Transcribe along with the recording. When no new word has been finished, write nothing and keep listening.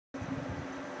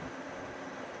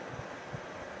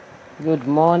Good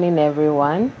morning,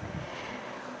 everyone.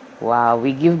 Wow,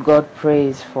 we give God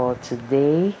praise for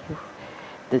today,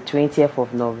 the 20th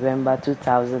of November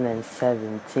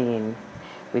 2017.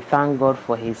 We thank God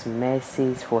for His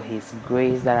mercies, for His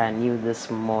grace that are new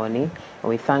this morning. And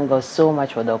we thank God so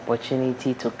much for the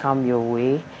opportunity to come your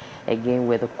way again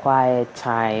with a quiet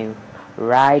time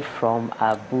right from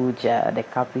Abuja, the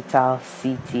capital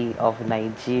city of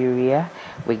Nigeria.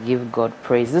 We give God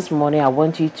praise. This morning I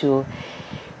want you to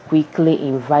quickly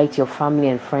invite your family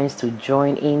and friends to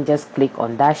join in. Just click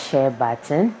on that share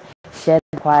button. Share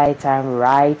the quiet time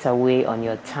right away on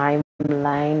your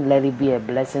timeline. Let it be a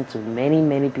blessing to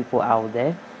many people out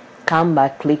there. Come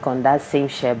back, click on that same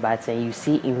share button. You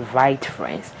see invite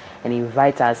friends and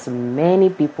invite as many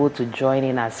people to join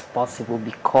in as possible,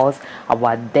 because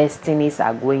our destinies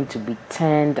are going to be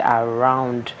turned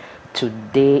around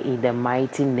today in the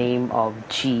mighty name of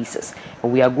Jesus.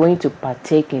 And we are going to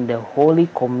partake in the Holy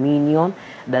Communion.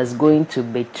 That's going to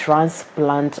be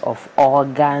transplant of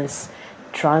organs,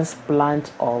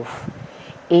 transplant of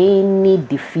any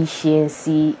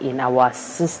deficiency in our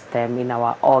system, in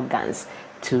our organs.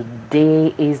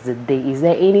 Today is the day. Is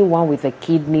there anyone with a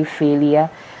kidney failure?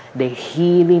 The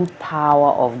healing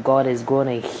power of God is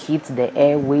going to hit the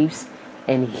airwaves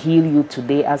and heal you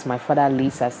today as my Father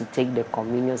leads us to take the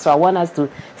communion. So I want us to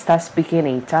start speaking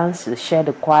in tongues, to share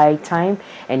the quiet time,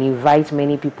 and invite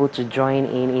many people to join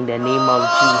in the name of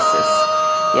Jesus.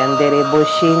 Yanderebo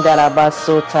shindaraba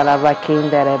sotalaba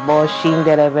kinderebo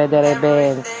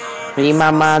shinderebe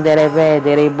Imama derebe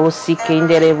derebo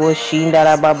sikinderebo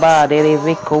shindarababa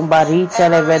dereve kumbarita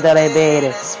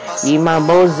levedere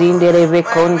Imambo zindereve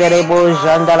konderebo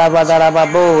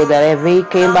jandarabadalababo dereve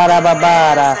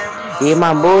kimbarababara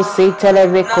Imambo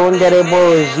siteleve konderebo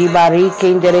jibari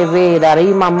kindereve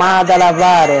darima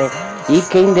madalavare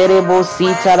ikinderebo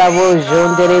sitaravo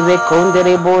jondereve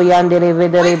konderebo yandereve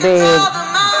derebe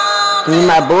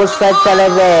Imambo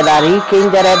seteleve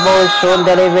darikinderebo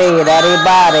shondereve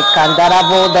daribare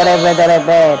kandarabo dereve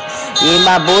derebe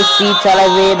Imambo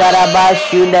siteleve daraba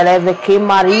shundereve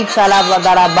kimarita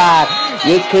lavadarabar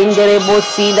Yekinderebo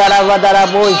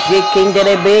sidaravadarabo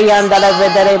jekinderebe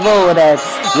yandalavederebo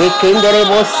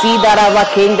Yekinderebo sidarava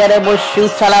kinderebo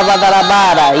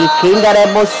shutalavadalabara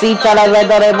Yekinderebo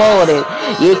sitalavedorebo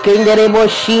Yekinderebo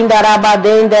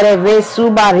shindarabadendere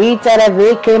subarita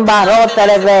reve kimbarota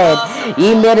reve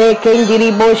Imere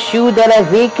kendiribo shudere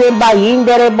vikimba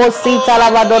inderebo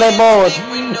sitalavadorebo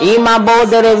Imabo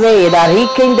dereve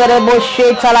Rikinderebo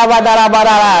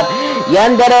shetalavadarabarar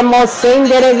Yanderemo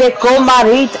sendereve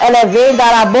komarit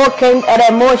elevedarabokend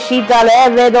eremoshita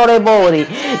levedorebori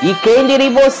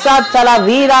Ikendiribo sata la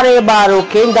vida rebaro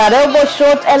kendarebo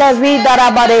shot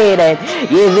elevidarabarere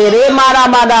Yevere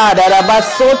maramadada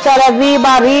rabasota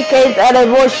leviba rikend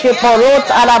elevoshe porot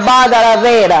alabada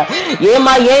ravera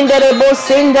Yema yenderebo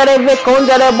sendereve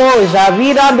konderebo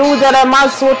javira ludere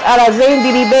masut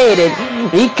alavendiribere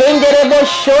Ikenderebo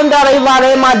shondare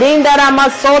vare madindara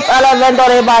masot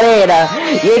elevendore barera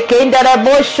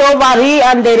Yekenderebo shovari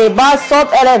andere basot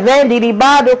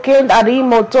elevendiribado kend ari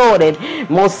motore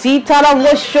Mosita la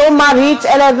vosho marit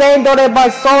elevendore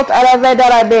basot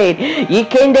elevedarabe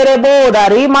Ikenderebo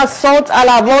darima sot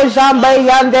alavo jambe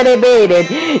yanderebere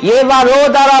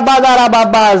Yevaroda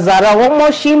rabadarababaza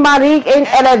Rahomoshi marik en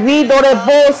elevidore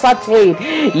bo sate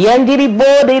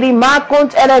Yendiribo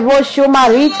dirimakont elevosho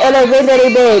marit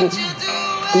elevenderebe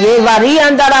Yevari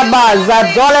andarabaza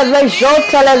doleve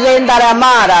joteleve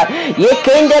ndaramara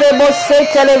Yekenderebo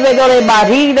seteleve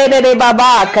baride de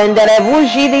baba kenderevu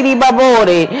jidiri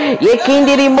babore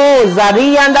Yekindiri moza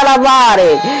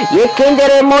riandalavare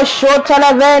Yekenderemo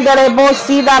shoteleve nderebo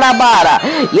sidarabara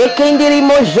Yekindiri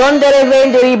mojondere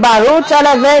venderi baruta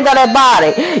levendere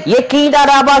bare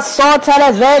Yekindaraba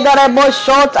soteleve nderebo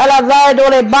shoteleve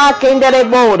dore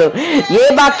bakenderebo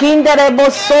Yebakinderebo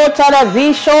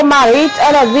soteleve sho marit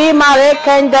vi mare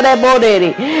kendere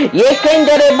boderi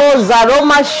yekendere bo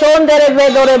zaroma shondere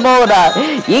vedore boda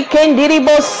yekendiri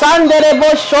bo sandere bo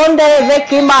shondere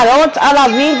veki marot ala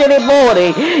vindere bore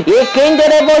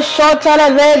yekendere bo shotale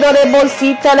vedore bo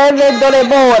sitale vedore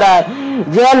boda.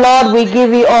 Dear Lord, we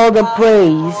give you all the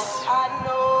praise.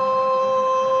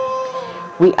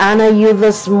 We honor you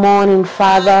this morning,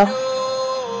 Father.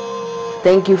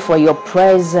 Thank you for your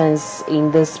presence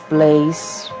in this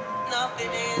place.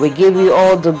 We give you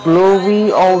all the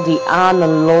glory, all the honor,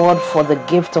 Lord, for the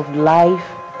gift of life.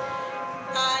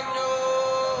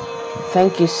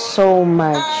 Thank you so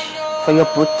much for your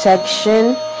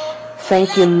protection.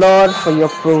 Thank you, Lord, for your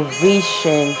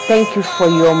provision. Thank you for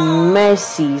your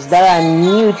mercies that are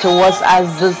new towards us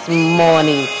this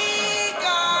morning.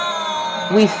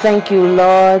 We thank you,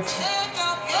 Lord,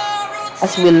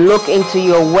 As we look into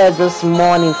your word this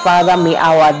morning, Father, may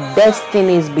our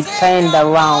destinies be turned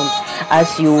around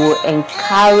as you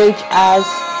encourage us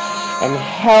and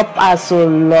help us, oh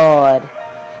Lord,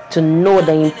 to know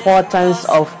the importance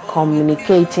of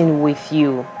communicating with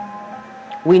you.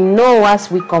 We know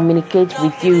as we communicate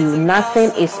with you,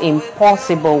 nothing is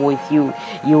impossible with you.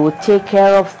 You will take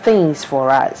care of things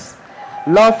for us.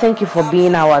 Lord, thank you for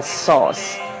being our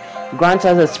source. Grant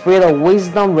us a spirit of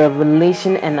wisdom,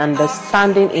 revelation, and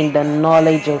understanding in the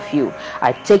knowledge of you.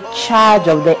 I take charge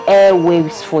of the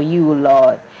airwaves for you,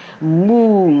 Lord.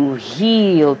 Move,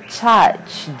 heal,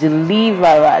 touch, deliver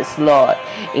us, Lord,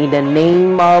 in the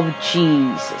name of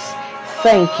Jesus.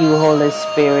 Thank you, Holy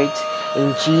Spirit.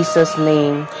 In Jesus'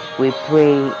 name we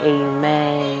pray.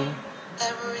 Amen.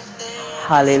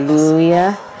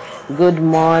 Hallelujah. Good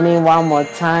morning one more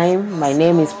time. My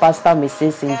name is Pastor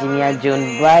Mrs. Engineer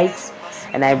Joan Bright,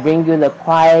 and I bring you the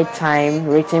quiet time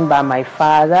written by my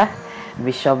father,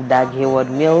 Bishop Dag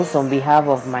Heward-Mills, on behalf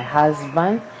of my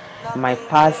husband, my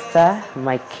pastor,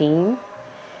 my king,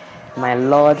 my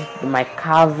Lord, my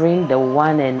covering, the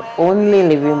one and only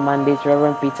living mandate,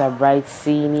 Reverend Peter Bright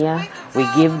Sr. We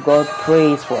give God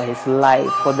praise for his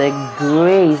life, for the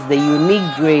grace, the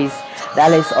unique grace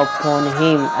that is upon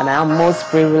him. And I am most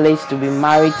privileged to be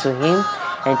married to him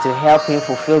and to help him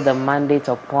fulfill the mandate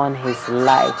upon his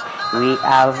life. We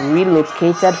have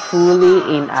relocated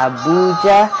fully in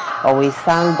Abuja. We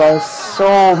thank God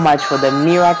so much for the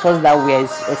miracles that we are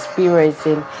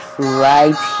experiencing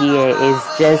right here.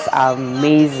 It's just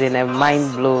amazing and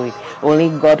mind-blowing. Only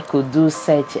God could do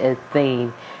such a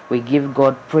thing. We give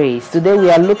God praise. Today we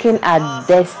are looking at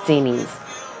destiny.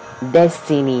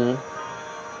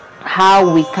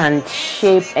 How we can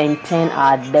shape and turn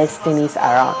our destinies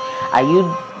around.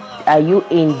 Are you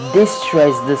in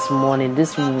distress this morning?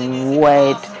 This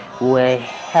word will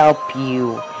help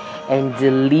you and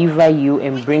deliver you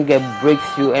and bring a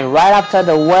breakthrough. And right after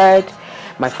the word,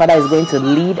 my father is going to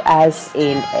lead us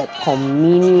in a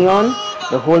communion,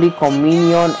 the Holy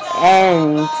Communion,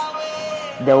 and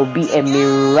there will be a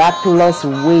miraculous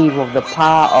wave of the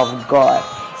power of God.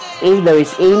 If there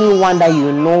is anyone that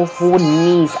you know who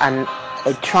needs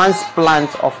a transplant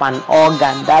of an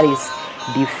organ that is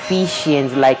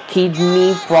deficient, like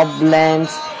kidney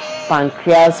problems,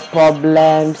 pancreas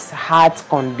problems, heart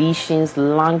conditions,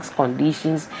 lungs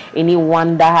conditions,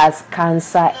 anyone that has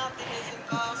cancer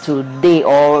today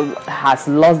or has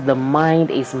lost the mind,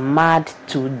 is mad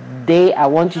today, I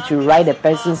want you to write the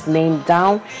person's name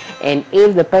down, and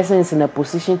if the person is in a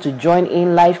position to join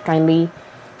in live, kindly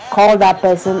call that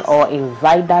person or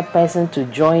invite that person to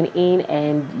join in,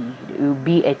 and it will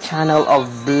be a channel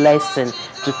of blessing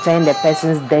to turn the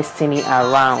person's destiny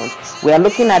around. We are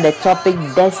looking at the topic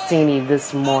destiny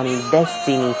this morning,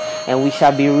 destiny, and we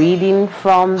shall be reading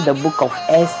from the book of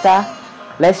Esther.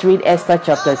 Let's read Esther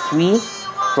chapter 3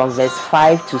 from verse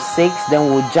 5 to 6, then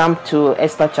we'll jump to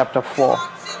Esther chapter 4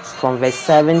 from verse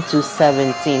 7 to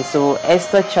 17. So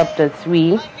Esther chapter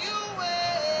 3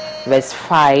 verse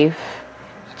 5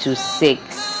 to 6.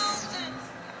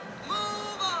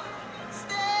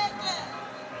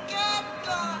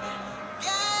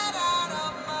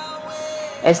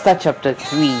 Esther chapter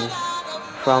 3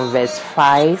 from verse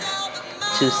 5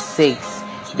 to 6.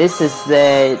 This is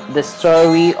the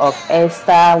story of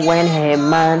Esther when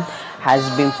Haman has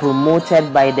been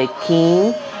promoted by the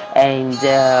king, and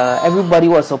everybody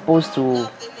was supposed to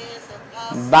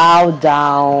bow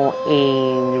down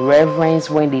in reverence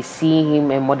when they see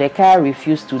him, and Mordecai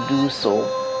refused to do so,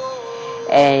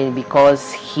 and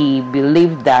because he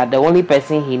believed that the only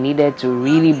person he needed to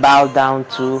really bow down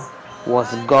to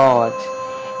was God.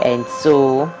 And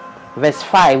so verse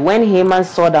 5, when Haman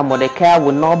saw that Mordecai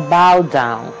would not bow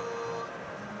down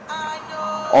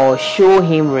or show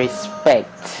him respect,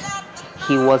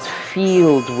 he was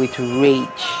filled with rage.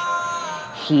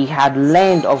 He had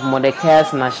learned of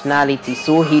Mordecai's nationality,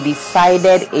 so he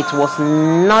decided it was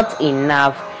not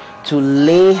enough to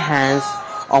lay hands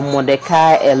on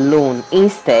Mordecai alone.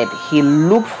 Instead, he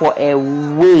looked for a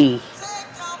way.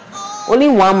 Only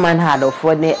one man had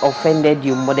offended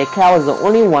you. Mordecai was the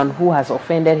only one who has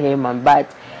offended him.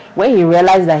 But when he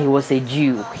realized that he was a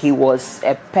Jew, he was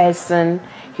a person,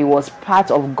 he was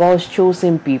part of God's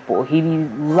chosen people, he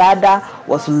rather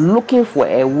was looking for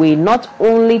a way not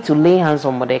only to lay hands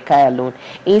on Mordecai alone.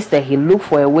 Instead, he looked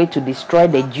for a way to destroy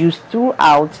the Jews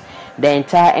throughout the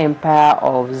entire empire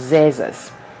of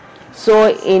Xerxes.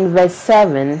 So in verse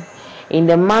 7, in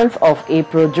the month of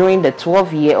April, during the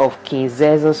 12th year of King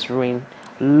Xerxes' reign,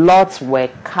 lots were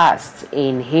cast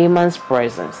in Haman's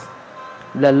presence.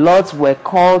 The lots were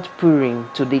called Purim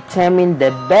to determine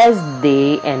the best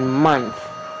day and month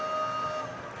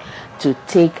to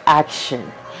take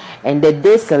action. And the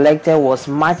day selected was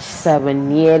March 7,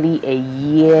 nearly a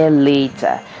year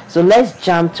later. So let's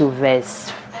jump to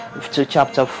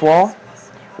chapter 4.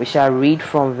 We shall read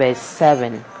from verse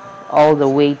 7 all the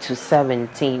way to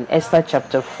 17. Esther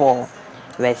chapter 4,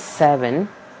 verse 7.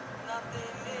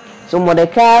 So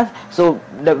Mordecai,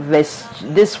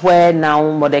 this where now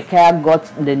Mordecai got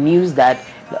the news that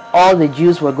all the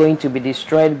Jews were going to be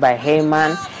destroyed by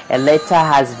Haman. A letter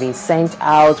has been sent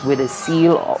out with a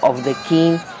seal of the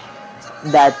king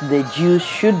that the Jews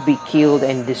should be killed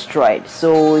and destroyed.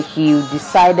 So he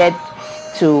decided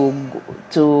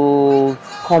to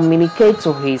communicate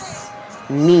to his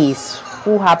niece,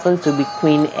 who happens to be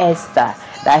Queen Esther,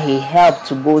 that he helped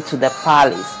to go to the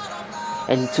palace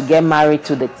and to get married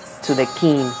to the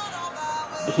king.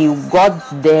 He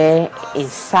got there in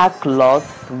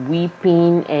sackcloth,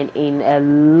 weeping, and in a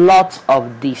lot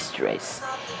of distress.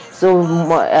 So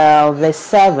verse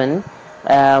 7,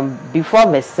 before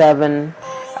verse 7,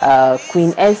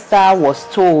 Queen Esther was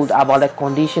told about the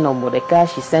condition of Mordecai.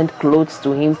 She sent clothes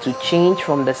to him to change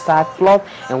from the sackcloth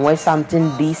and wear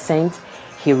something decent.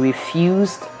 He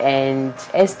refused, and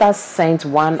Esther sent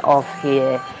one of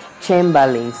her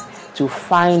chamberlains to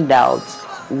find out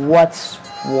what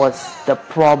was the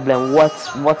problem,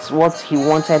 what he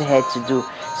wanted her to do.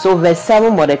 So verse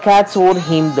 7, Mordecai told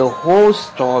him the whole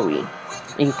story,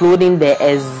 including the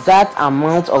exact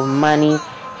amount of money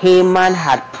Haman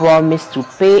had promised to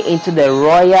pay into the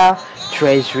royal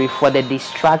treasury for the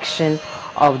destruction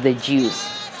of the Jews.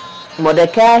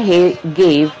 Mordecai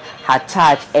gave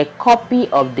Hathach a copy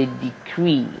of the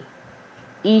decree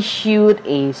issued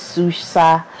in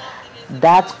Susa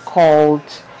that called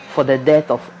for the death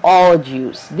of all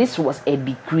Jews. This was a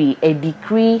decree. A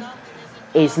decree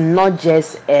is not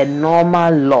just a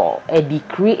normal law. A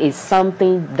decree is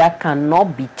something that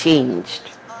cannot be changed.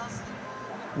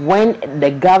 When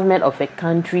the government of a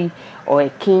country or a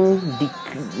king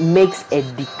makes a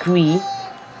decree,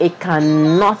 it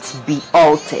cannot be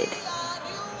altered.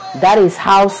 That is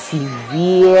how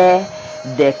severe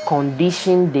the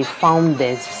condition they found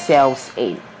themselves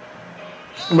in.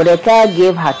 Mordecai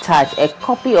gave Hathach a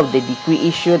copy of the decree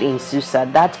issued in Susa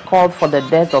that called for the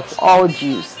death of all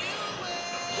Jews.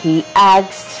 He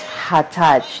asked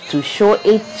Hathach to show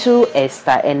it to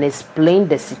Esther and explain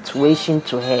the situation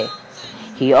to her.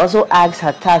 He also asked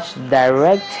Hathach to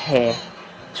direct her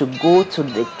to go to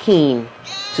the king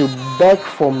to beg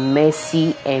for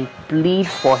mercy and plead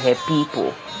for her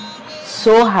people.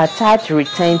 So Hathach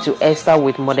returned to Esther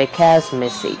with Mordecai's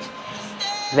message.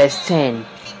 Verse 10.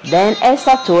 Then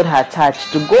Esther told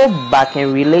Hathach to go back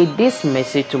and relay this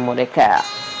message to Mordecai.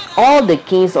 All the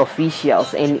king's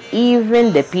officials and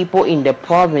even the people in the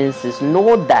provinces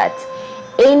know that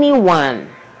anyone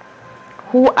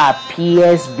who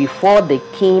appears before the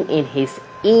king in his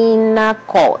inner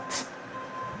court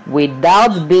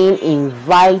without being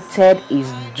invited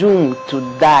is doomed to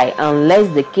die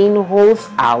unless the king holds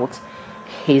out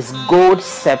his gold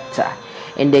scepter.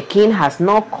 And the king has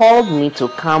not called me to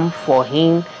come to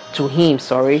him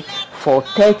for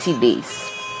 30 days.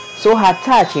 So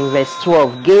Hathach in verse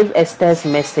 12 gave Esther's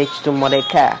message to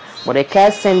Mordecai. Mordecai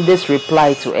sent this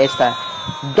reply to Esther: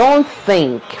 don't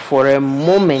think for a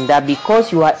moment that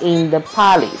because you are in the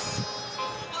palace,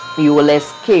 you will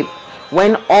escape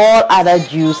when all other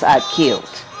Jews are killed.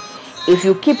 If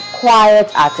you keep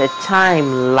quiet at a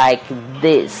time like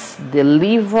this,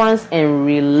 deliverance and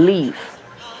relief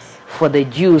for the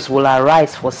Jews will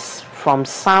arise from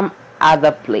some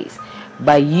other place,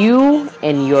 but you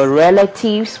and your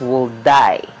relatives will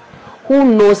die.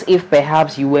 Who knows if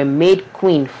perhaps you were made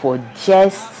queen for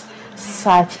just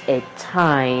such a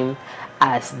time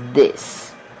as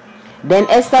this. Then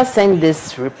Esther sent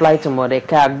this reply to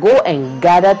Mordecai: go and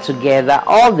gather together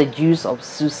all the Jews of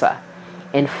Susa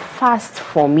and fast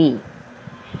for me.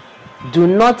 Do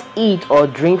not eat or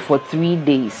drink for 3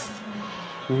 days,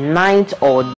 night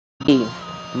or day.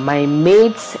 My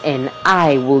maids and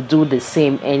I will do the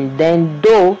same, and then,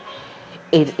 though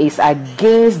it is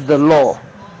against the law,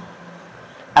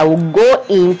 I will go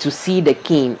in to see the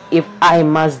king. If I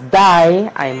must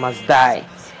die, I must die.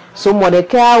 So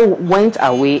Mordecai went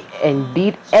away and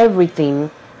did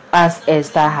everything as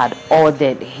Esther had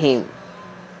ordered him.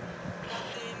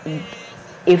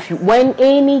 When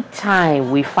any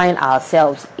time we find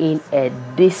ourselves in a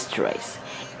distress,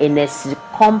 in a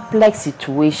complex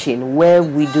situation where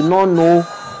we do not know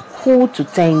who to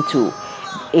turn to,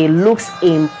 it looks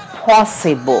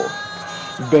impossible,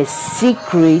 the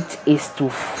secret is to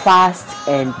fast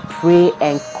and pray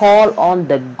and call on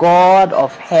the God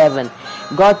of heaven.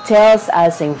 God tells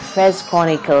us in 1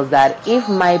 Chronicles that if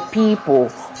my people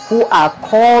who are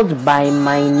called by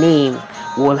my name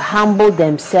will humble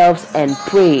themselves and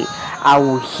pray, I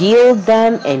will heal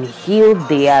them and heal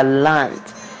their land.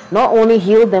 Not only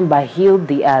heal them, but heal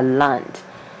their land.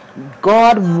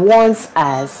 God wants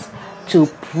us to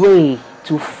pray,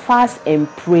 to fast and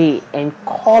pray and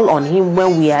call on him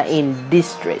when we are in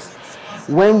distress,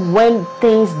 when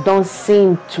things don't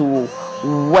seem to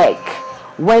work,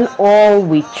 when all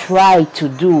we try to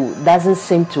do doesn't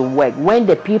seem to work, when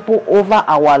the people over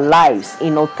our lives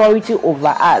in authority over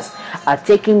us are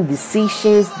taking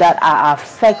decisions that are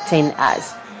affecting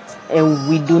us and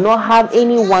we do not have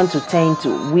anyone to turn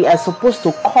to, we are supposed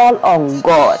to call on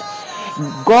God.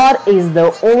 God is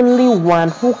the only one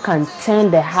who can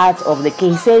turn the heart of the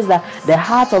king. He says that the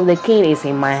heart of the king is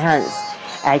in my hands.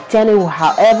 I turn it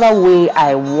however way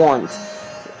I want.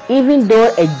 Even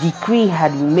though a decree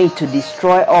had been made to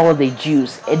destroy all the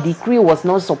Jews, a decree was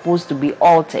not supposed to be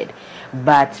altered.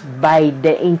 But by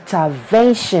the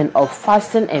intervention of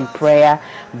fasting and prayer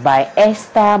by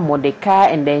Esther, Mordecai,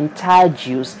 and the entire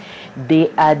Jews,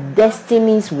 their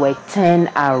destinies were turned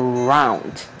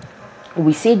around.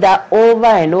 We see that over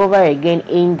and over again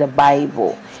in the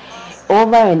Bible.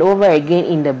 Over and over again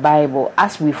in the Bible,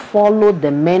 as we follow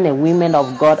the men and women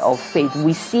of God of faith,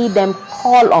 we see them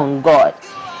call on God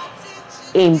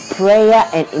in prayer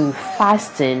and in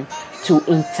fasting to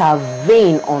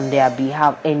intervene on their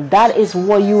behalf. And that is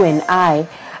what you and I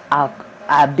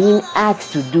are being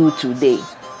asked to do today.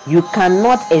 You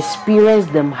cannot experience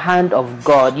the hand of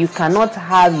God. You cannot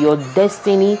have your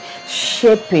destiny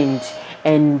shaping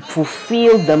and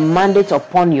fulfill the mandate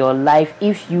upon your life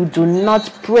if you do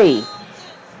not pray.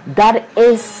 That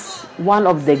is one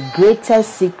of the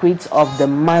greatest secrets of the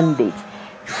mandate.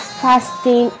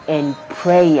 Fasting and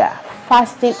prayer.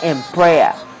 Fasting and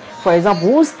prayer. For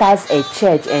example, who starts a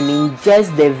church and in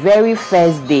just the very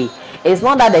first day, it's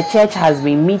not that the church has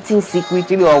been meeting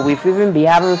secretly or we've even been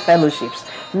having fellowships.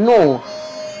 No.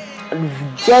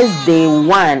 Just day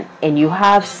one and you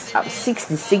have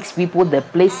 66 people, the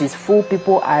place is full,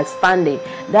 people are standing.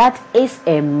 That is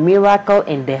a miracle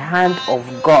in the hand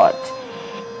of God.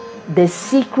 The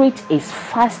secret is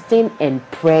fasting and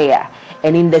prayer.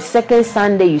 And in the second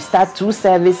Sunday, you start 2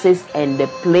 services and the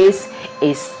place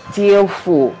is still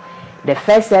full. The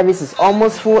first service is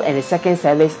almost full and the second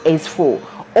service is full.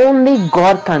 Only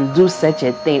God can do such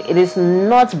a thing. It is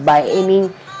not by any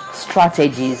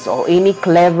strategies or any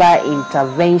clever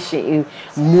intervention,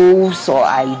 moves or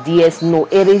ideas. No,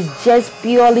 it is just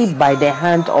purely by the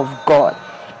hand of God.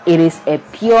 It is a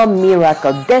pure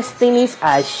miracle. Destinies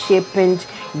are shaped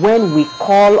when we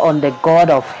call on the God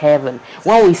of heaven,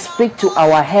 when we speak to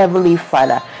our heavenly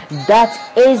Father.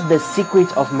 That is the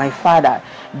secret of my Father.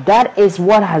 That is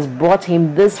what has brought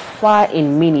him this far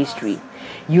in ministry.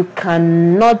 You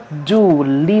cannot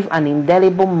leave an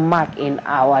indelible mark in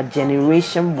our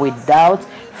generation without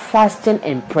fasting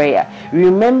and prayer.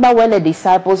 Remember when the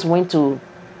disciples went to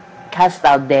cast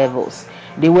out devils,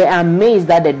 they were amazed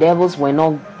that the devils were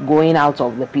not going out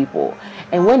of the people.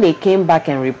 And when they came back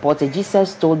and reported,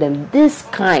 Jesus told them, this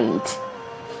kind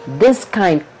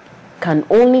can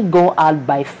only go out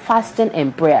by fasting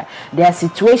and prayer. There are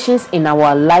situations in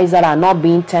our lives that are not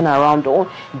being turned around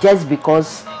just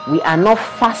because we are not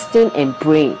fasting and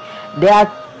praying. There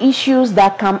are issues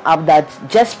that come up that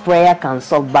just prayer can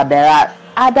solve, but there are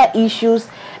other issues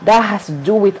that has to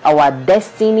do with our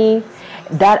destiny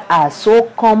that are so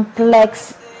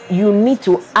complex. You need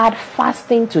to add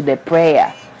fasting to the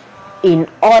prayer in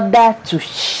order to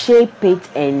shape it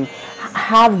and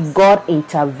have God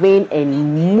intervene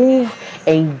and move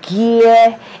and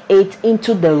gear it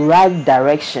into the right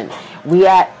direction. We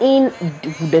are in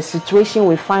the situation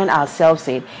we find ourselves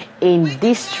in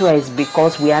distress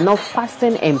because we are not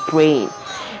fasting and praying.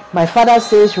 My father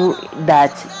says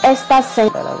that Esther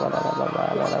sent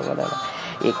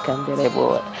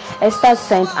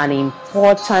an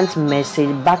important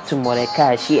message back to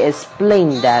Mordecai. She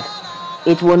explained that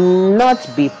it will not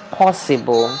be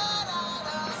possible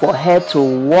for her to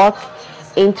walk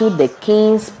into the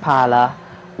king's parlor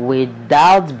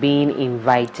without being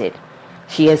invited.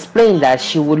 She explained that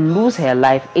she would lose her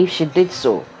life if she did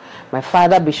so. My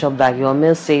father, Bishop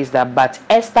Dagiomil, says that, but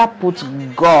Esther put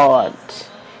God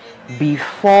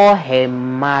before her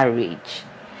marriage.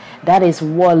 That is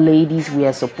what, ladies, we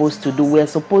are supposed to do. We are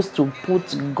supposed to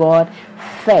put God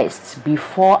first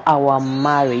before our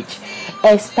marriage.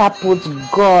 Esther put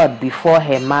God before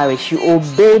her marriage. She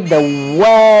obeyed the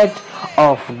word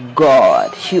of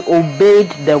God. She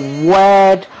obeyed the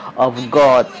word of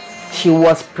God. She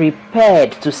was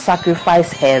prepared to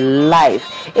sacrifice her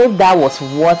life if that was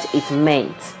what it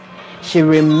meant. She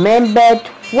remembered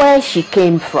where she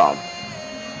came from.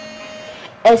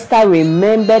 Esther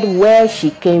remembered where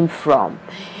she came from.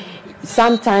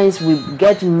 Sometimes we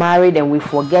get married and we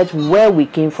forget where we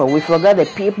came from. We forget the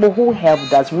people who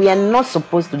helped us. We are not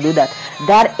supposed to do that.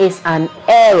 That is an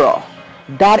error.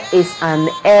 That is an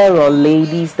error,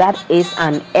 ladies. That is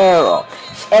an error.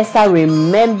 Esther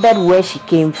remembered where she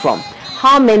came from.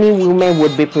 How many women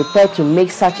would be prepared to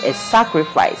make such a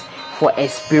sacrifice for a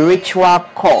spiritual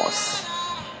cause?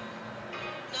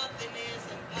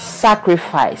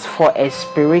 Sacrifice for a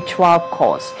spiritual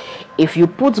cause. If you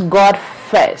put God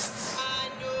first,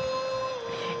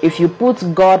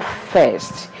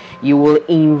 you will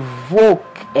invoke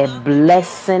a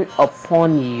blessing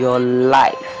upon your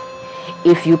life.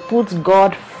 If you put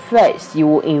God first, you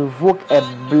will invoke a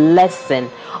blessing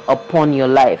upon your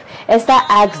life. Esther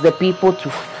asked the people to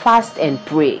fast and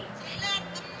pray.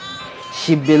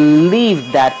 She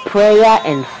believed that prayer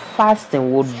and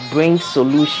fasting would bring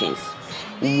solutions.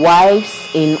 Wives,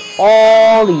 in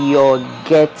all your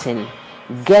getting,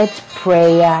 get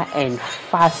prayer and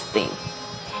fasting.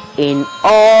 In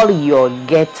all your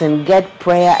getting, get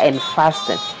prayer and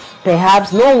fasting.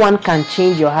 Perhaps no one can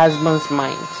change your husband's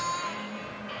mind.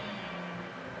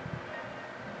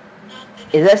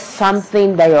 Is there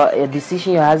something that a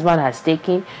decision your husband has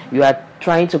taken? You are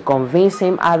trying to convince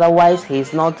him, otherwise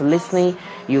he's not listening.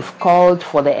 You've called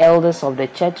for the elders of the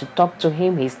church to talk to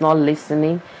him, he's not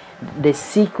listening. The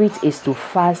secret is to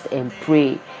fast and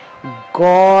pray.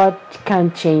 God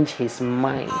can change his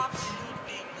mind.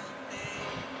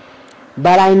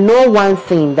 But I know one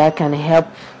thing that can help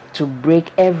to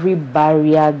break every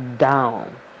barrier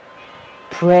down: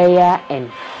 prayer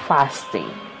and fasting.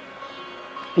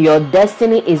 Your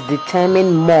destiny is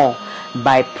determined more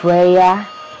by prayer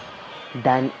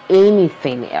than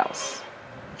anything else.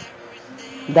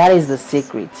 That is the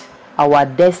secret. Our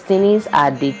destinies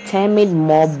are determined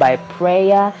more by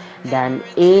prayer than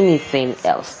anything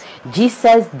else.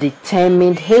 Jesus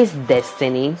determined his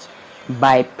destiny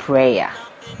by prayer.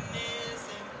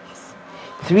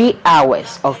 3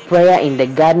 hours of prayer in the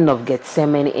Garden of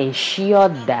Gethsemane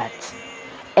ensured that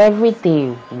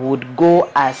everything would go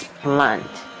as planned,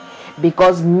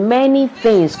 because many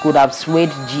things could have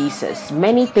swayed Jesus.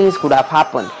 Many things could have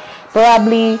happened.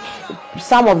 Probably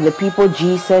some of the people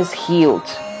Jesus healed,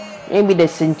 maybe the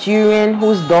centurion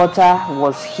whose daughter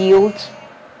was healed,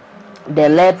 the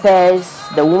lepers,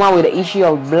 the woman with the issue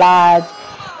of blood,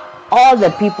 all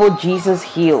the people Jesus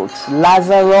healed,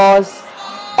 Lazarus,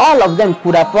 all of them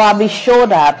could have probably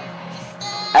showed up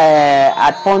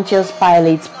at Pontius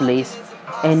Pilate's place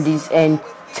and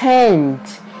turned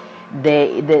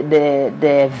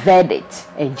the verdict,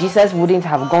 and Jesus wouldn't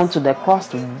have gone to the cross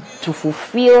to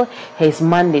fulfill his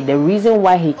mandate, the reason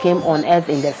why he came on earth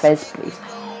in the first place.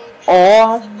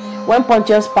 Or when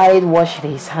Pontius Pilate washed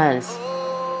his hands,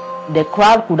 the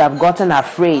crowd could have gotten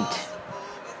afraid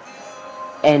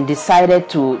and decided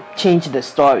to change the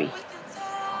story.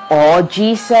 Or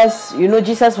Jesus,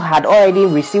 Jesus had already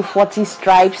received 40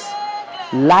 stripes,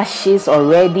 lashes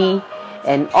already,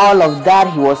 and all of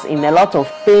that. He was in a lot of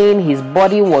pain. His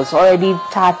body was already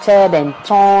tattered and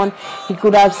torn. He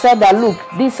could have said that, look,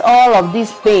 all of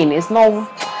this pain is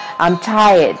not, I'm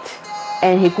tired.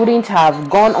 And he couldn't have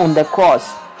gone on the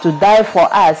cross to die for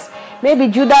us. Maybe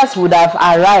Judas would have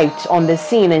arrived on the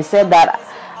scene and said that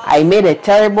I made a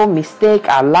terrible mistake,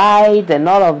 I lied and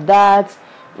all of that,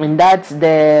 and that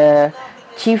the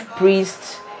chief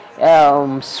priest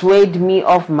swayed me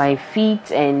off my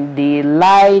feet, and they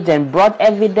lied and brought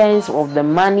evidence of the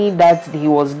money that he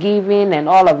was giving and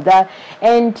all of that,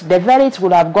 and the verdict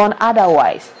would have gone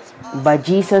otherwise. But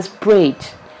Jesus prayed.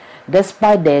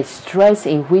 Despite the stress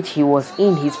in which he was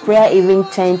in, his prayer even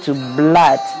turned to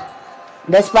blood.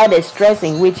 Despite the stress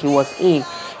in which he was in,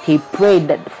 he prayed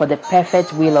that for the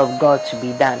perfect will of God to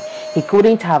be done. He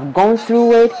couldn't have gone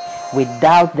through it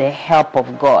without the help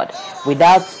of God,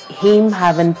 without him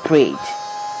having prayed.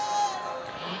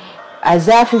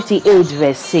 Isaiah 58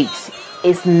 verse 6,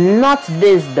 is not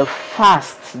this the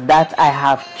fast that I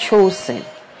have chosen?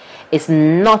 Is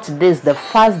not this the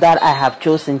fast that I have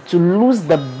chosen, to loose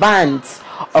the bands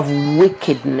of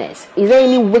wickedness? Is there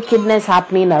any wickedness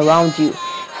happening around you?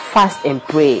 Fast and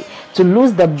pray to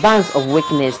loose the bands of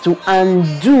wickedness, to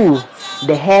undo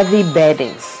the heavy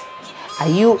burdens. Are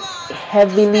you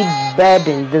heavily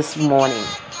burdened this morning?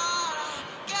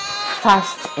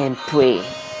 Fast and pray.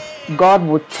 God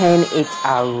will turn it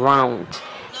around,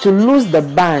 to loose the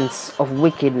bands of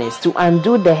wickedness, to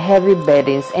undo the heavy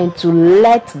burdens, and to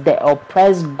let the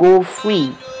oppressed go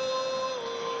free,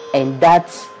 and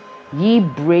that ye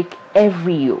break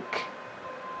every yoke.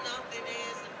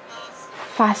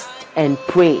 Fast and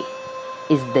pray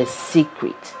is the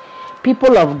secret.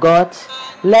 People of God,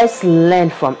 Let's learn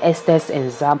from Esther's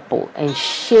example and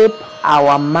shape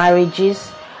our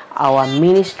marriages, our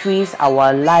ministries,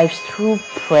 our lives through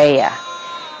prayer.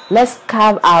 Let's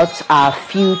carve out our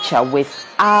future with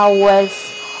hours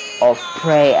of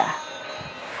prayer.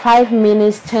 5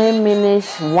 minutes, 10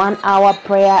 minutes, 1 hour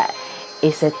prayer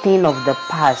is a thing of the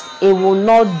past. It will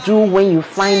not do when you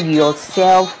find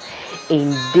yourself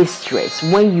in distress,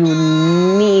 when you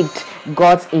need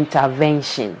God's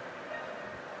intervention.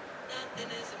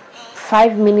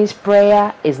 5 minutes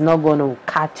prayer is not going to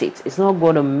cut it. It's not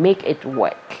going to make it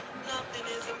work.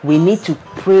 We need to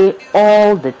pray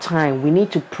all the time. We need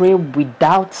to pray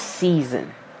without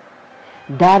ceasing.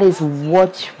 That is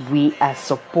what we are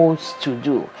supposed to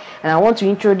do. And I want to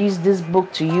introduce this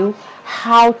book to you,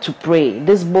 How to Pray.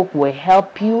 This book will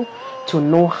help you to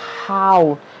know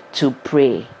how to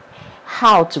pray.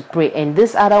 How to pray. And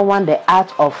this other one, The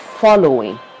Art of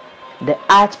Following. The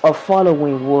Art of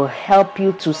Following will help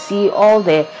you to see all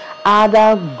the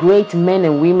other great men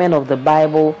and women of the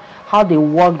Bible, how they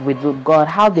walked with God,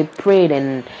 how they prayed,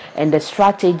 and the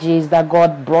strategies that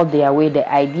God brought their way, the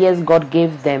ideas God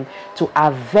gave them to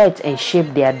avert and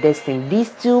shape their destiny.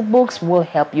 These 2 books will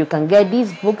help. You can get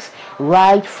these books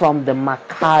right from the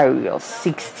Macarius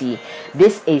 60.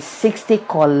 This is 60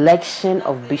 collection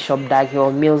of Bishop Dag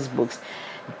Heward-Mills books.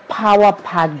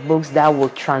 Power-packed books that will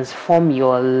transform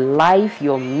your life,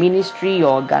 your ministry,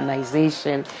 your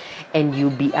organization, and you'll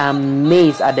be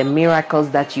amazed at the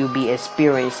miracles that you'll be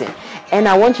experiencing. And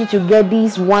I want you to get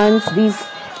these ones. These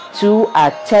 2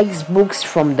 are textbooks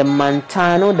from the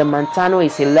Montano. The Montano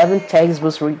is 11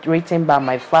 textbooks written by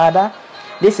my father.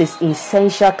 This is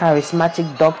Essential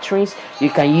Charismatic Doctrines. You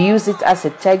can use it as a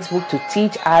textbook to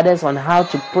teach others on how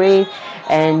to pray.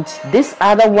 And this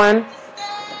other one,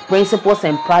 Principles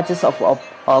and Practice of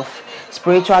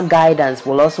Spiritual Guidance,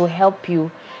 will also help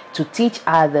you to teach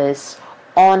others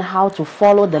on how to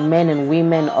follow the men and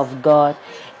women of God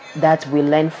that we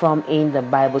learn from in the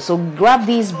Bible. So grab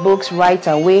these books right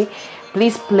away.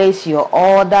 Please place your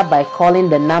order by calling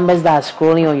the numbers that are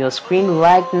scrolling on your screen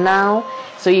right now,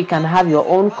 so you can have your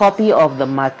own copy of the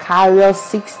Macarius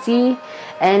 60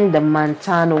 and the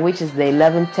Montano, which is the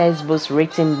 11 textbooks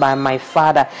written by my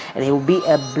father, and it will be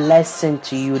a blessing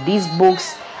to you. These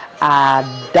books are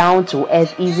down to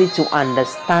earth, easy to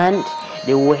understand.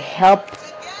 They will help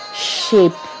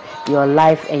shape your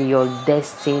life and your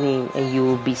destiny, and you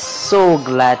will be so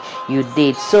glad you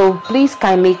did. So please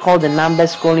kindly call the number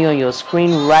scrolling on your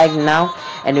screen right now,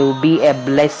 and it will be a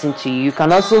blessing to you. You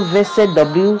can also visit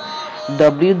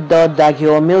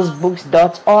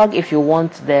www.daghewardmillsbooks.org. If you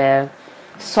want the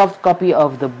soft copy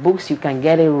of the books, you can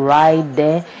get it right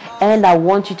there. And I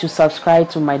want you to subscribe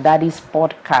to my daddy's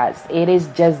podcast. It is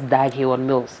just Dag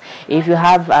Heward-Mills. If you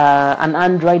have an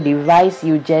Android device,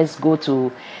 you just go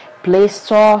to Play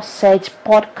Store, search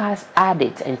Podcast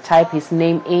Addict, and type his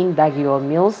name in, Dag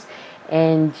Heward-Mills,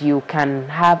 and you can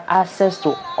have access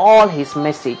to all his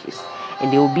messages,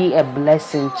 and they will be a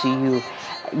blessing to you.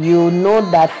 You know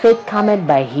that faith cometh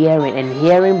by hearing, and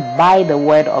hearing by the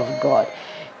word of God.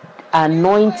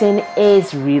 Anointing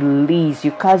is released.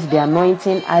 You catch the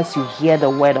anointing as you hear the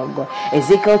word of God.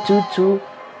 Ezekiel 2:2,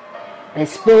 the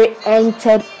Spirit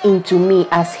entered into me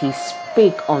as he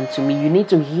spake unto me. You need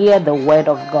to hear the word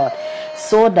of God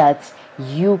so that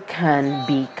you can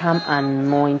become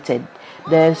anointed.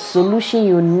 The solution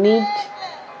you need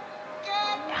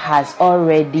has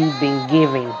already been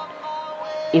given.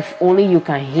 If only you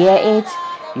can hear it,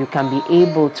 you can be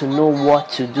able to know what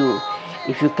to do.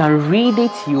 If you can read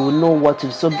it, you will know what to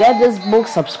do. So get this book,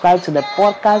 subscribe to the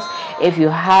podcast. If you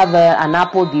have an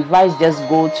Apple device, just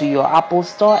go to your Apple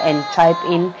store and type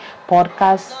in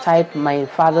podcast, type my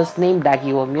father's name, Dag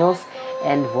Heward-Mills,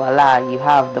 and voila, you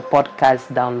have the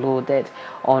podcast downloaded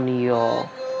on your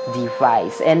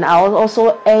device. And I will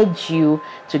also urge you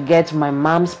to get my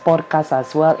mom's podcast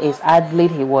as well. It's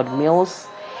Adelaide Heward-Mills.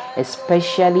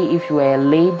 Especially if you are a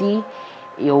lady,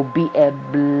 it will be a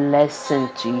blessing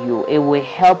to you. It will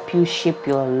help you shape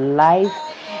your life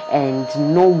and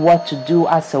know what to do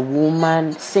as a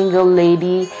woman, single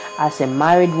lady, as a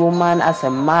married woman, as a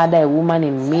mother, a woman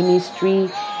in ministry.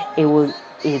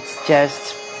 It's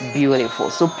just beautiful.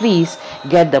 So please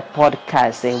get the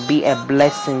podcast. It will be a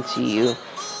blessing to you.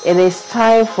 It is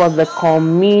time for the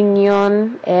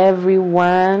communion,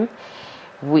 everyone.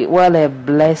 What a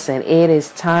blessing. It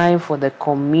is time for the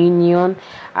communion.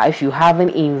 If you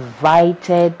haven't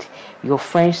invited your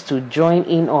friends to join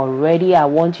in already, I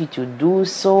want you to do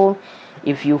so.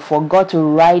 If you forgot to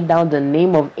write down the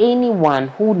name of anyone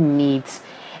who needs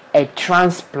a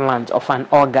transplant of an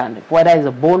organ, whether it's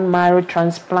a bone marrow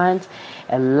transplant,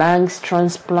 a lungs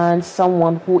transplant,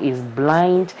 someone who is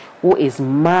blind, who is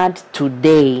mad,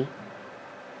 today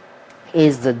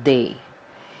is the day.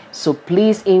 So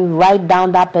please write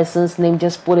down that person's name,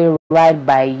 just put it right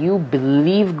by you,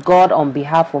 believe God on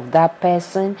behalf of that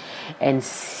person, and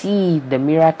see the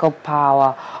miracle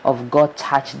power of God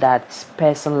touch that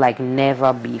person like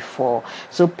never before.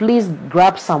 So please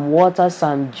grab some water,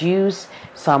 some juice,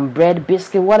 some bread,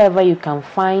 biscuit, whatever you can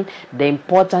find. The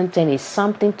important thing is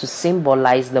something to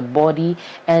symbolize the body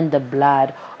and the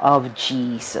blood of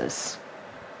Jesus.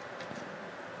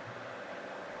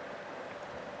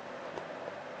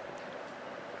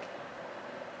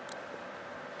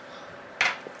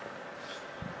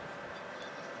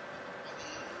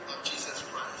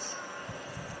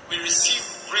 We receive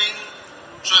brain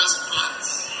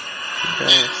transplants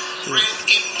and brain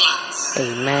implants,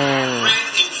 brain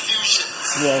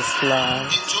infusions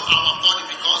into our body,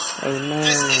 because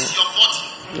this is your body.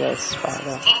 Yes,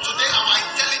 Father. From today, our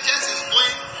intelligence is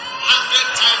going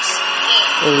 100 times more.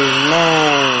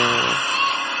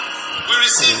 We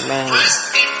receive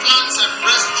breast implants and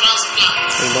breast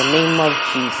transplants. In the name of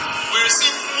Jesus. We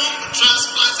receive womb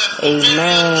transplants and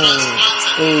ovarian transplants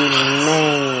and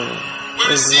we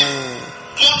receive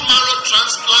bone marrow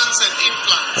transplants and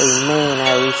implants.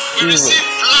 I receive we receive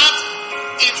blood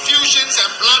infusions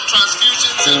and blood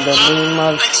transfusions in and the blood name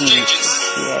of exchanges. Jesus.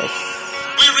 Yes.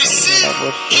 We receive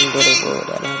kidney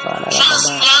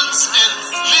transplants and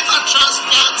liver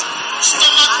transplants,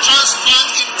 stomach transplant,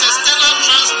 intestinal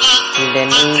transplant, in the name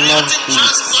of pancreatic Jesus.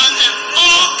 transplant, and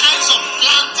all kinds of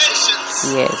plantations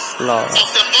Yes, Lord. of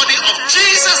the body of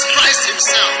Jesus Christ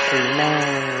Himself.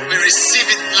 Amen. We receive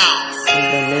it now. In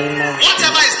the name of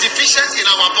Whatever is deficient in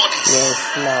our bodies, yes,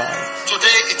 Lord.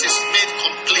 today it is made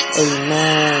complete.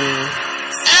 Amen.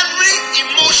 Every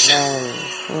emotion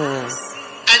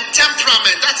and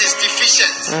temperament that is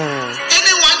deficient,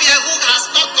 anyone here who has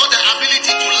not got the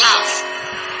ability to laugh,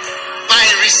 by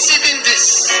receiving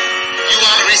this, you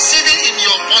are receiving in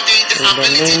your body the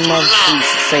ability to laugh.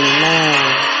 Jesus. Amen.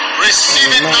 Receive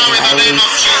it now in the name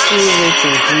of Jesus. Receive it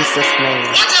in Jesus' name.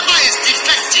 Whatever is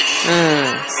defective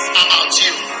about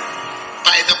you,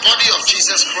 by the body of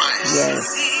Jesus Christ, yes,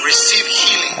 receive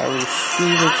healing. I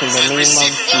receive it in the name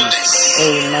of wholeness. Jesus.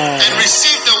 Amen. And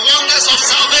receive the wonders of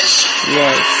salvation.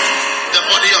 Yes. The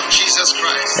body of Jesus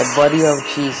Christ. The body of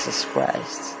Jesus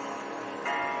Christ.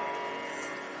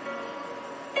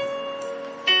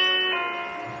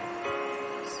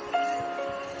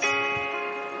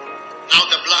 Now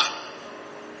the blood.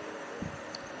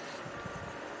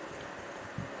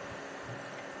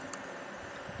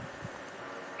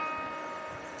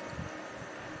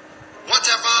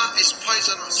 Whatever is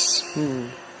poisonous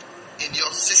in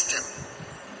your system,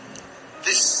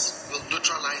 this will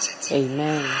neutralize it.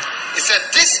 Amen. He said,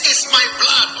 "This is my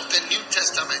blood of the New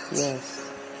Testament, Yes.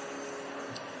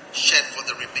 shed for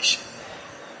the remission."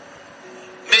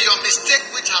 May your mistake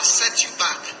which has set you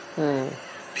back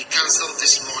be cancelled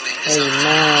this morning.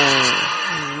 Amen.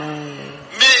 Amen.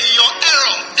 May your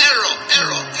error,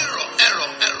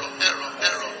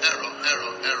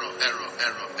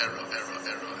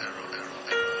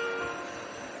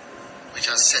 which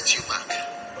has set you back,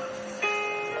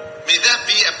 may there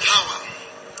be a power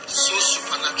so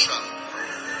supernatural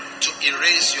to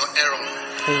erase your error,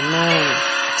 Amen.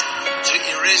 to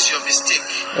erase your mistake,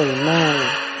 Amen.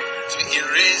 to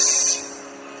erase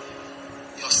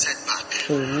your setback.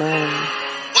 Amen.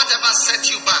 Whatever set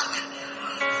you back,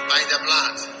 by the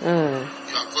blood,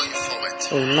 you are going forward.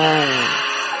 Amen.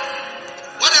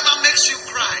 Whatever makes you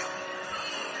cry,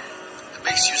 that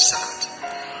makes you sad,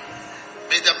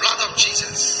 may the blood of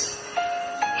Jesus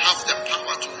have the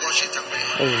power to wash it away.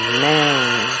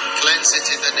 Amen. Cleanse it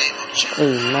in the name of Jesus.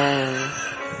 Amen.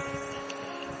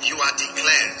 You are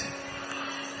declared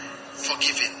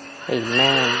forgiven,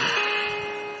 Amen.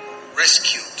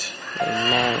 rescued,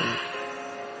 Amen.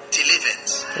 delivered,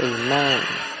 Amen.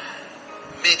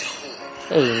 made whole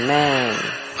Amen.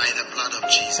 by the blood of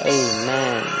Jesus.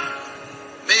 Amen.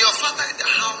 May your father in the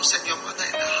house and your mother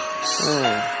in the house,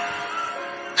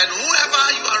 and whoever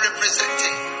you are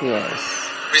representing, Yes.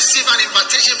 receive an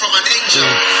invitation from an angel.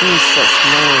 In Jesus'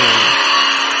 name.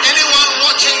 Anyone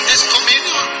watching this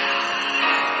communion,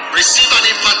 receive an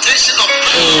invitation of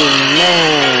power.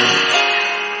 Amen.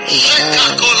 Amen. Yes,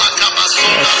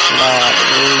 Lord.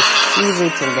 We receive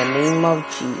it in the name of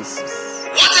Jesus.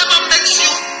 Whatever makes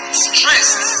you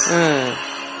stressed,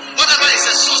 whatever is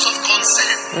a source of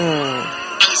concern,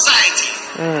 anxiety,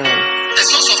 a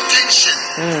source of tension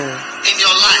in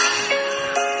your life,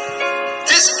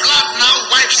 this blood now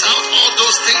wipes out all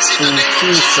those things in the name of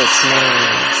Jesus' name.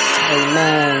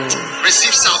 Amen.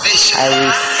 Receive salvation. I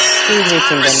receive it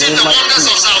in the Receive name the of wonders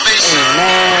of Jesus. salvation.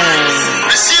 Amen.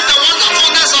 Receive the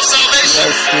wonderfulness of salvation.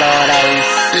 Yes, Lord, I And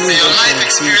receive may your it life in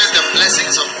experience the Jesus'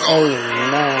 blessings name. of God.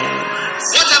 Amen.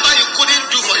 Whatever you couldn't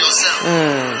do for yourself,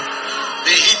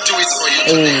 may He do it for you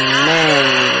today. Amen.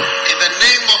 In the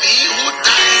name of He who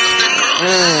died on the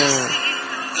cross,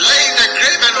 lay in the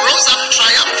grave and rose up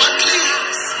triumphantly,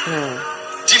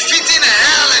 defeating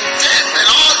hell and death and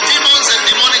all demons and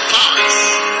demonic powers.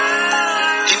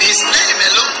 In His name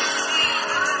alone,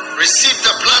 receive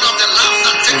the blood of the Lamb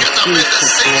that taketh away the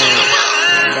sins of the world.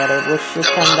 The blood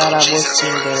of Jesus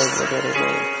Christ.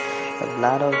 The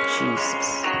blood of Jesus.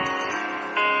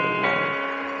 Amen.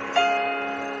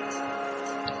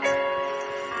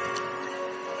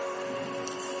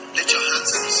 Lift your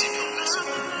hands and receive your blessing.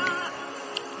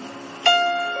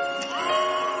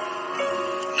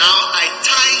 Now I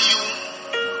tie you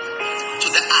to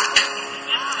the ark.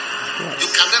 You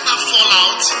can never fall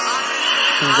out.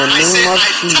 In the I say name of I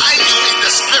tie Jesus. you in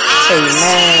the spirit.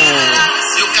 Amen.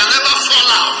 You can never fall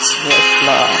out. Yes,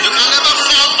 Lord. You can never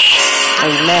fall off.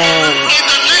 Amen. In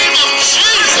the name of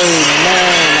Jesus.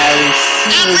 Amen. I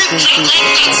receive Every it in dragon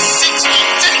that Jesus' seeks to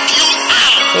take you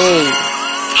out, name.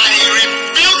 I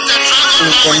rebuke the dragon In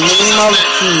now the in name of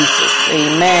Jesus' name. Jesus.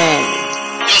 Amen.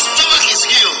 Your stomach is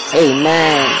healed.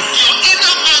 Amen. Your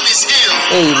inner man is healed.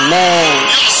 Amen.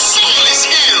 Your soul is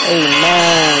healed.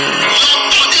 Amen. Your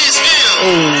body is healed.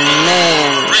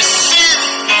 Amen. Receive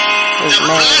the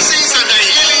Amen. blessings and the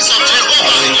healings of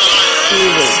Jehovah in your life.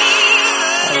 Receive it.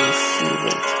 I receive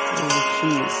it. In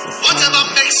Jesus' Whatever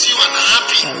name. makes you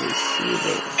unhappy, I receive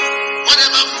it.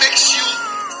 whatever makes you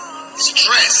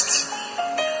stressed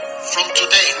from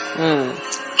today,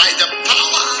 by the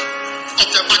power of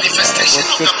the manifestation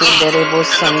of the blood and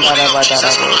the body of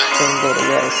Jesus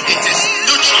Christ, it is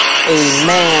neutral.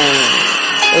 Amen.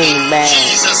 Amen.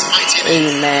 Jesus' mighty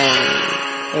name. Amen.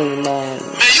 Amen.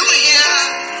 May you hear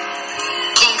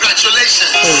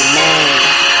congratulations. Amen.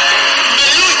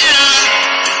 May you hear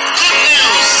good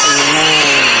news.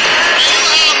 Amen. May you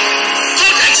have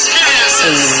good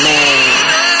experiences Amen.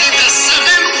 in the 7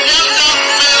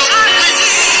 wonder-filled weeks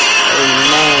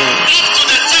Amen. up to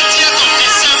the 30th of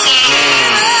December.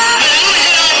 May you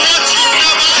hear what you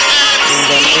never heard In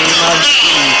the name of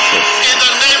Jesus. in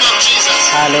the name of Jesus.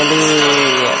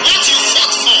 Hallelujah. What you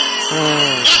fought for,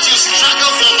 what you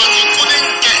struggled for but you couldn't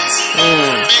get,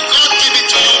 may God give it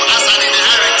to you as an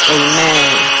inheritance.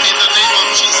 Amen. In the name of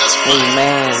Jesus Christ.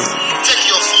 Amen. Take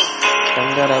your phone.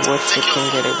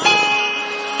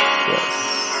 Yes.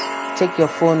 Take your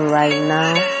phone right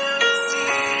now.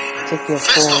 Take your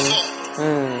First of phone.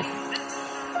 all,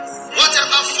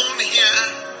 whatever phone here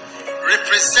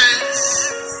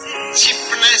represents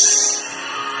cheapness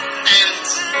and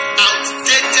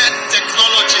outdated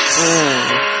technologies.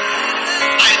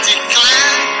 I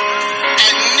declare a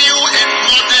new and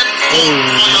modern phone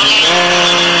for your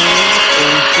life.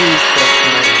 In Jesus'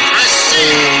 name.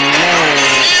 Receive Amen.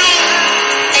 new,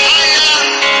 higher,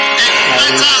 and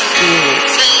better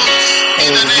phones in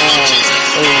the name of Jesus.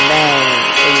 Amen.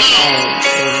 Amen.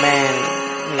 Amen.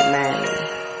 Amen.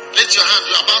 Lift your hand.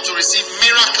 You are about to receive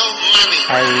miracle money.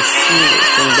 I receive it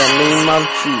in the name of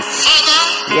Jesus. Father,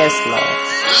 Yes, Lord.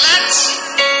 let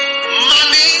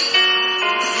money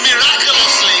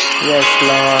miraculously Yes,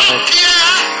 Lord. appear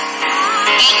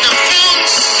on the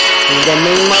phones. In the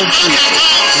name of Jesus.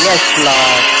 Yes,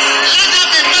 Lord. Let there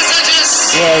be messages.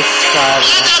 Yes, Father.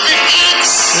 Let there be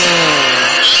acts.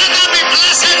 Let there be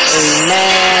blessings.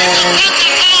 Amen.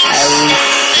 I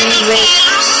receive it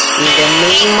in the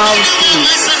name of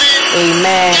Jesus.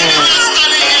 Amen.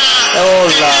 Oh,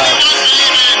 Lord.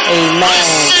 Amen.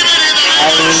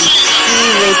 I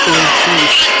receive it in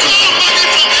Jesus.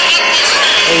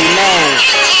 Amen.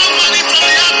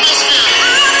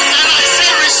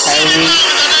 I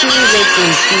receive it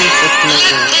in Jesus'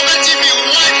 name.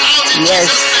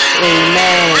 Yes.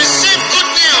 Amen.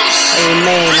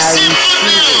 Amen. I receive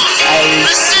it. I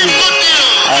receive it.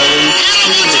 I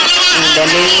receive it in the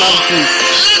name of Jesus.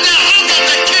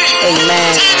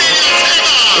 Amen.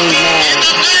 Amen.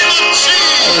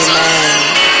 Amen.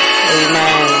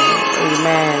 Amen.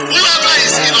 Amen. Whoever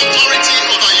is in authority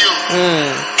over you,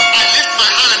 I lift my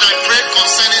hand and I pray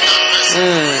concerning that person.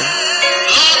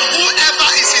 Lord, whoever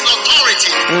is in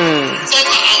authority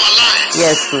over our lives,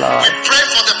 Yes, Lord. we pray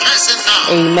for the person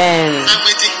now. Amen. And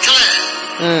we declare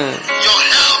your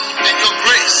help and your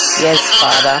grace. Yes, upon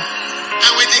Father. them.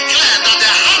 And we declare that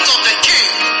the heart of the king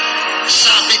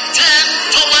shall be turned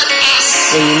toward us.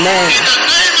 Amen. In the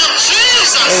name of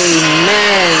Jesus.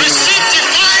 Amen. Receive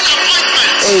divine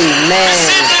appointments. Amen.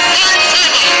 Receive divine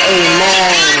favor.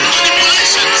 Amen.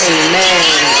 Amen.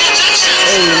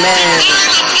 Amen.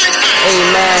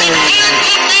 Amen.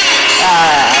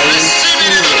 I receive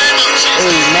it.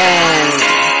 Amen.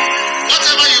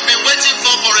 Whatever you've been waiting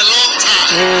for a long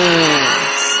time,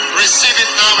 receive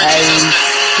it now in I Jesus' name.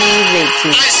 receive it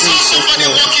in I saw Jesus' somebody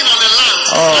name. walking on the land.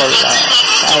 Oh and Lord, I you are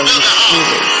about to build a receive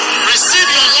house. it. Receive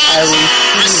your I life.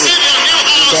 receive Receive it. your new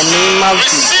house. In the name of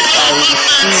Receive Jesus, your I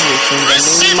apartment. receive it in the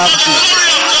Receive name of for the Jesus. glory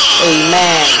of God.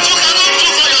 Amen. What you cannot do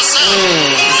for yourself,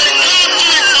 may God do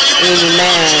it for you in the name of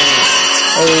Amen. Jesus.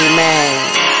 Amen.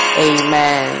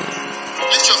 Amen.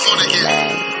 Lift your phone again.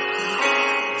 Amen.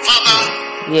 Father,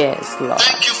 Yes, Lord.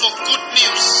 thank you for good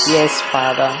news. Yes,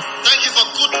 Father. Thank you for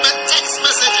good text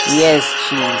messages. Yes,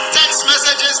 Jesus. Text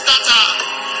messages that are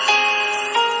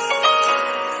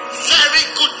very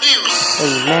good news.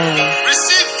 Amen.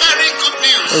 Receive very good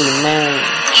news Amen.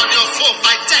 on your phone,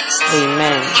 by text,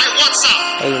 Amen. by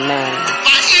WhatsApp, Amen.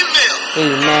 by email.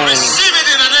 Amen. Receive it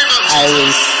in the name of I Jesus.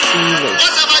 receive it.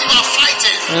 Whatever you are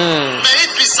fighting, may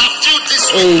it be subdued this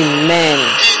week. Amen.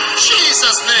 In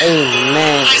Jesus' name.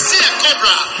 Amen. I see a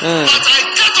cobra, but I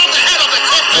cut off the head of the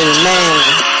cobra. in Jesus' Amen.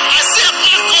 name. I see a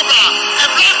black cobra,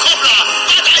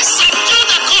 but I subdue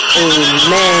the cobra. in the name of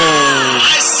Amen.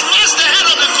 Jesus. I smash the head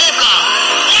of the cobra.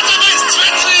 Whatever is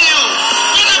threatening you,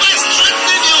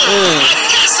 I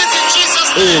curse it in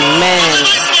Jesus' name. Amen.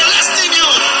 Whatever is molesting you,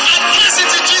 I curse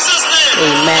it in Jesus' name.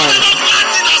 Amen. Whatever bad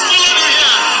thing has followed you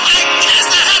here, I curse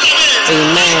the head of it.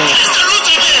 Amen. I curse the root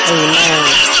of it. Amen. I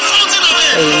curse the fountain of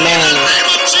it. Amen. In the name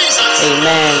of Jesus.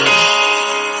 Amen.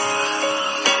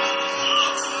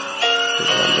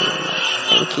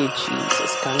 Thank you,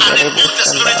 Jesus. I rebuke the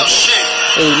spirit of shame.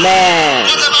 Amen.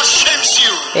 Whatever shames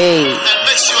you Hey. and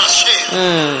makes you ashamed,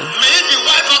 may it be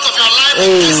wiped out of your life. In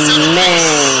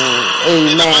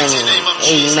the mighty name of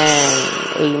Jesus.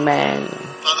 Amen.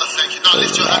 Father, thank you. Now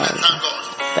lift your hand and thank God.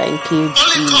 Thank you,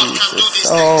 Only God can do Jesus. these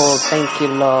Oh, things. thank you,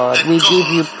 Lord. And We God give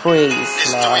you praise,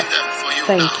 is Lord. doing them for you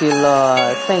Thank now. you,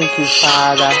 Lord. Thank you,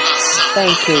 Father.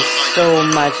 Thank you so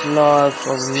much, Lord,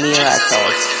 for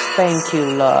miracles. Thank you,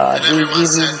 Lord. We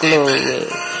give you glory.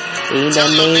 In the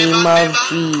name of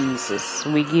Jesus,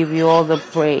 we give you all the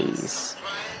praise.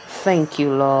 Thank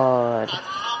you, Lord.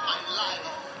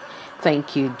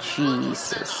 Thank you,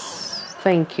 Jesus.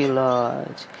 Thank you,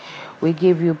 Lord. We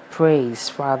give you praise,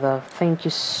 Father. Thank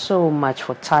you so much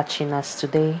for touching us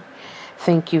today.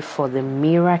 Thank you for the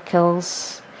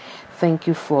miracles. Thank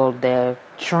you for the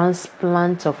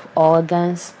transplant of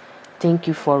organs. Thank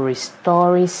you for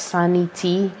restoring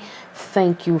sanity.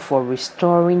 Thank you for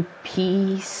restoring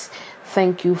peace.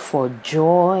 Thank you for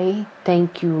joy.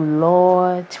 Thank you,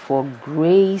 Lord, for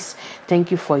grace. Thank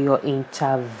you for your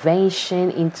intervention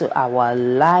into our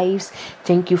lives.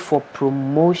 Thank you for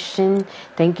promotion.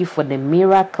 Thank you for the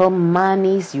miracle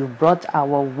monies you brought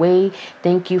our way.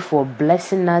 Thank you for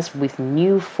blessing us with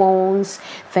new phones.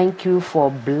 Thank you for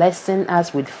blessing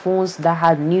us with phones that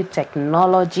had new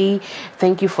technology.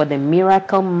 Thank you for the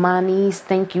miracle monies.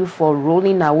 Thank you for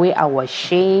rolling away our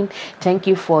shame. Thank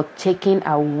you for taking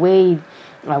away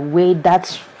that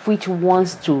which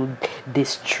wants to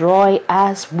destroy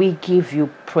us. We give you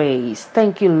praise.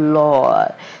 Thank you,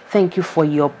 Lord. Thank you for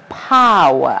your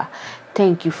power.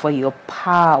 Thank you for your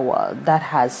power that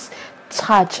has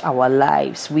touched our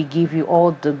lives. We give you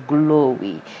all the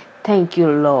glory. Thank you,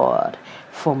 Lord,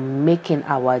 for making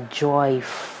our joy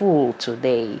full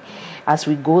today. As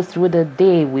we go through the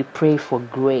day, we pray for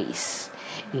grace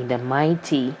in the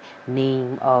mighty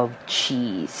name of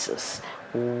Jesus.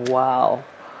 Wow.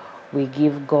 We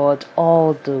give God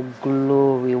all the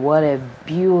glory. What a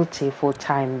beautiful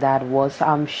time that was.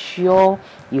 I'm sure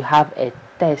you have a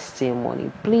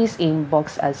testimony. Please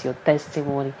inbox us your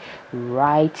testimony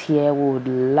right here. We would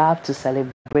love to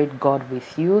celebrate God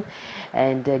with you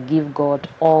and give God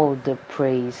all the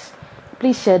praise.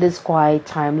 Please share this quiet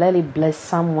time. Let it bless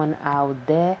someone out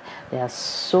there. There are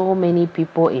so many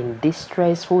people in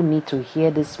distress who need to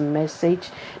hear this message.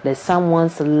 There's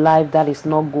someone's life that is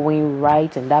not going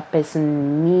right, and that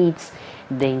person needs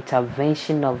the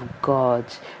intervention of God.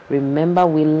 Remember,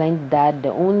 we learned that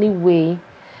the only way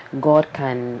God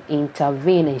can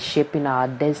intervene in shaping our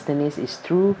destinies is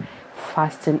through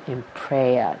fasting and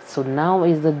prayer. So now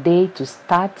is the day to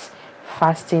start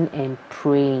fasting and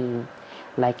praying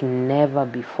like never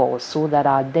before, so that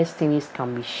our destinies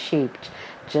can be shaped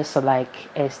just like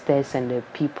Esther's and the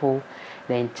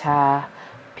entire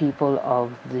people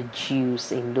of the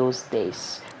Jews in those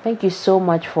days. Thank you so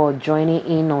much for joining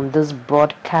in on this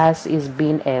broadcast. It's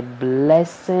been a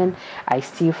blessing. I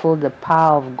still feel the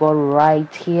power of God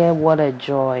right here. What a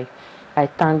joy. I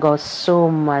thank God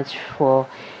so much for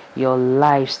your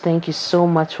lives. Thank you so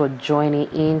much for joining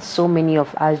in. So many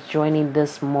of us joining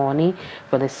this morning.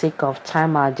 For the sake of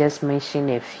time, I'll just mention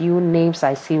a few names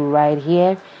I see right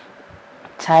here.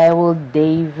 Tyrell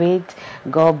David,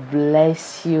 God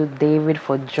bless you, David,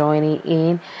 for joining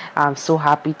in. I'm so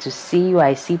happy to see you.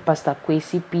 I see Pastor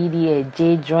Kwesi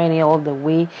PDAJ joining all the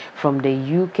way from the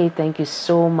UK. Thank you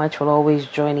so much for always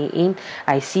joining in.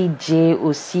 I see Jay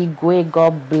Osigwe,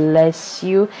 God bless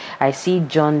you. I see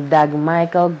John Dag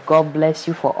Michael, God bless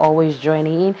you for always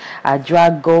joining in.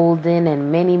 Adra Golden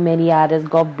and many others,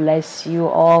 God bless you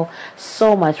all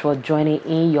so much for joining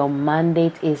in. Your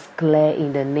mandate is clear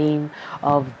in the name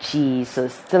of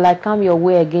Jesus. Till I come your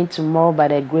way again tomorrow by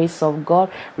the grace of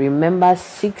God, remember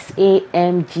 6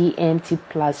 a.m. GMT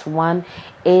 +1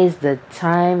 is the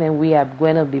time, and we are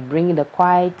going to be bringing the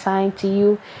quiet time to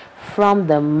you from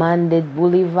the Mandate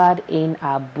Boulevard in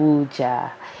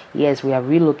Abuja. Yes, we have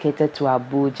relocated to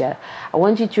Abuja. I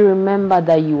want you to remember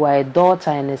that you are a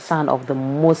daughter and a son of the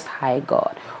Most High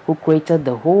God, who created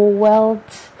the whole world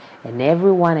and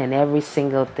everyone and every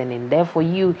single thing, and therefore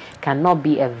you cannot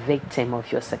be a victim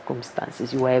of your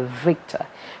circumstances. You are a victor.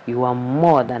 You are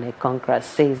more than a conqueror,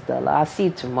 says the Lord. I'll see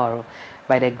you tomorrow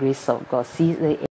by the grace of God. See you